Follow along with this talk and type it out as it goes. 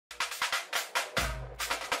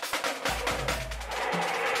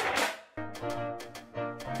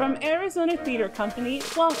From Arizona Theater Company,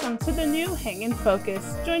 welcome to the new Hang in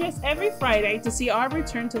Focus. Join us every Friday to see our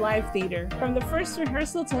return to live theater. From the first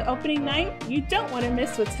rehearsal to opening night, you don't want to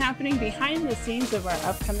miss what's happening behind the scenes of our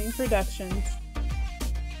upcoming productions.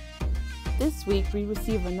 This week, we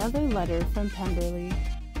receive another letter from Pemberley.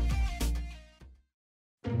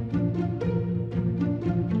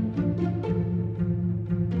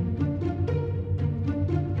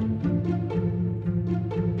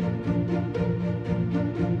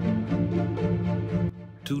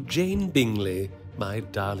 To Jane Bingley, my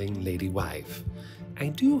darling lady wife, I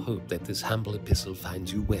do hope that this humble epistle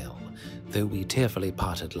finds you well. Though we tearfully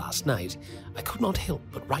parted last night, I could not help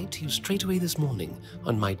but write to you straight away this morning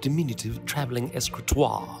on my diminutive travelling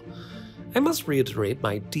escritoire. I must reiterate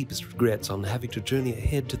my deepest regrets on having to journey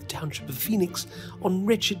ahead to the township of Phoenix on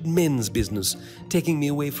wretched men's business, taking me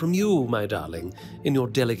away from you, my darling, in your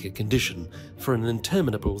delicate condition, for an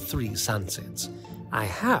interminable 3 sunsets. I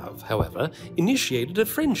have, however, initiated a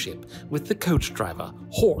friendship with the coach driver,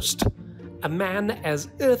 Horst, a man as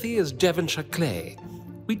earthy as Devonshire clay.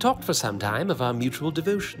 We talked for some time of our mutual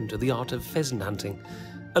devotion to the art of pheasant hunting.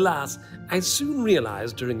 Alas, I soon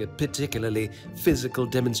realized during a particularly physical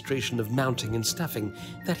demonstration of mounting and stuffing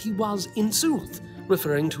that he was, in sooth,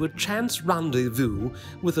 referring to a chance rendezvous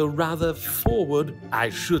with a rather forward, I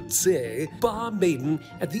should say, bar maiden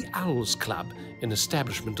at the Owl's Club, an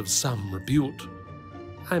establishment of some repute.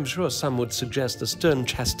 I'm sure some would suggest a stern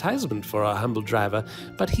chastisement for our humble driver,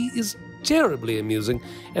 but he is terribly amusing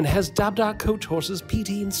and has dubbed our coach horses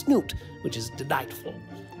Petey and Snoot, which is delightful.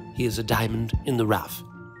 He is a diamond in the rough.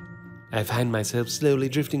 I find myself slowly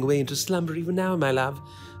drifting away into slumber even now, my love,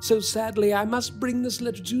 so sadly I must bring this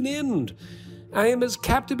letter to an end. I am as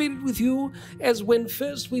captivated with you as when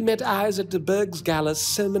first we met eyes at de Berg's Gala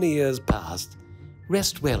so many years past.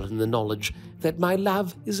 Rest well in the knowledge that my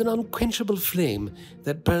love is an unquenchable flame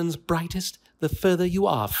that burns brightest the further you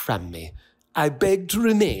are from me. I beg to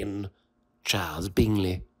remain, Charles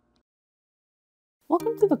Bingley.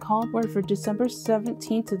 Welcome to the call board for December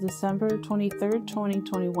 17th to December 23rd,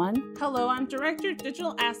 2021. Hello, I'm Director of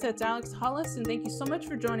Digital Assets Alex Hollis, and thank you so much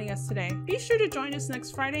for joining us today. Be sure to join us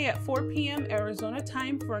next Friday at 4 p.m. Arizona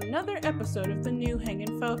time for another episode of the new Hang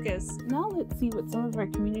in Focus. Now let's see what some of our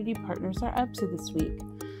community partners are up to this week.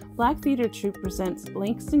 Black Theater Troupe presents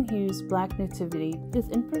Langston Hughes' Black Nativity. This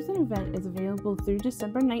in-person event is available through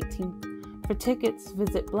December 19th. For tickets,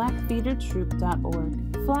 visit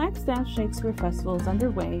blacktheatertroupe.org. Flagstaff Shakespeare Festival is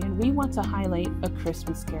underway, and we want to highlight A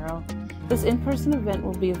Christmas Carol. This in-person event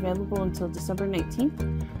will be available until December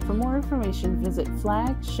 19th. For more information, visit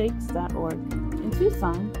flagshakes.org. In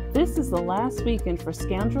Tucson, this is the last weekend for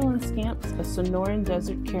Scoundrel and Scamps, a Sonoran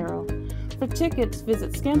Desert Carol. For tickets,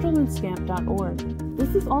 visit scoundrelandscamp.org.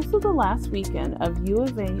 This is also the last weekend of U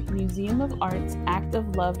of A Museum of Art's Act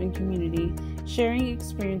of Love and Community, sharing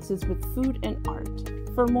experiences with food and art.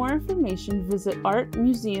 For more information, visit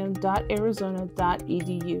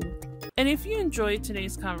artmuseum.arizona.edu. And if you enjoyed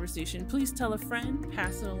today's conversation, please tell a friend,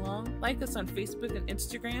 pass it along, like us on Facebook and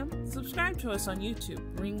Instagram, subscribe to us on YouTube,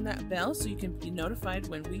 ring that bell so you can be notified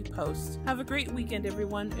when we post. Have a great weekend,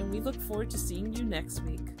 everyone, and we look forward to seeing you next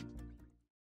week.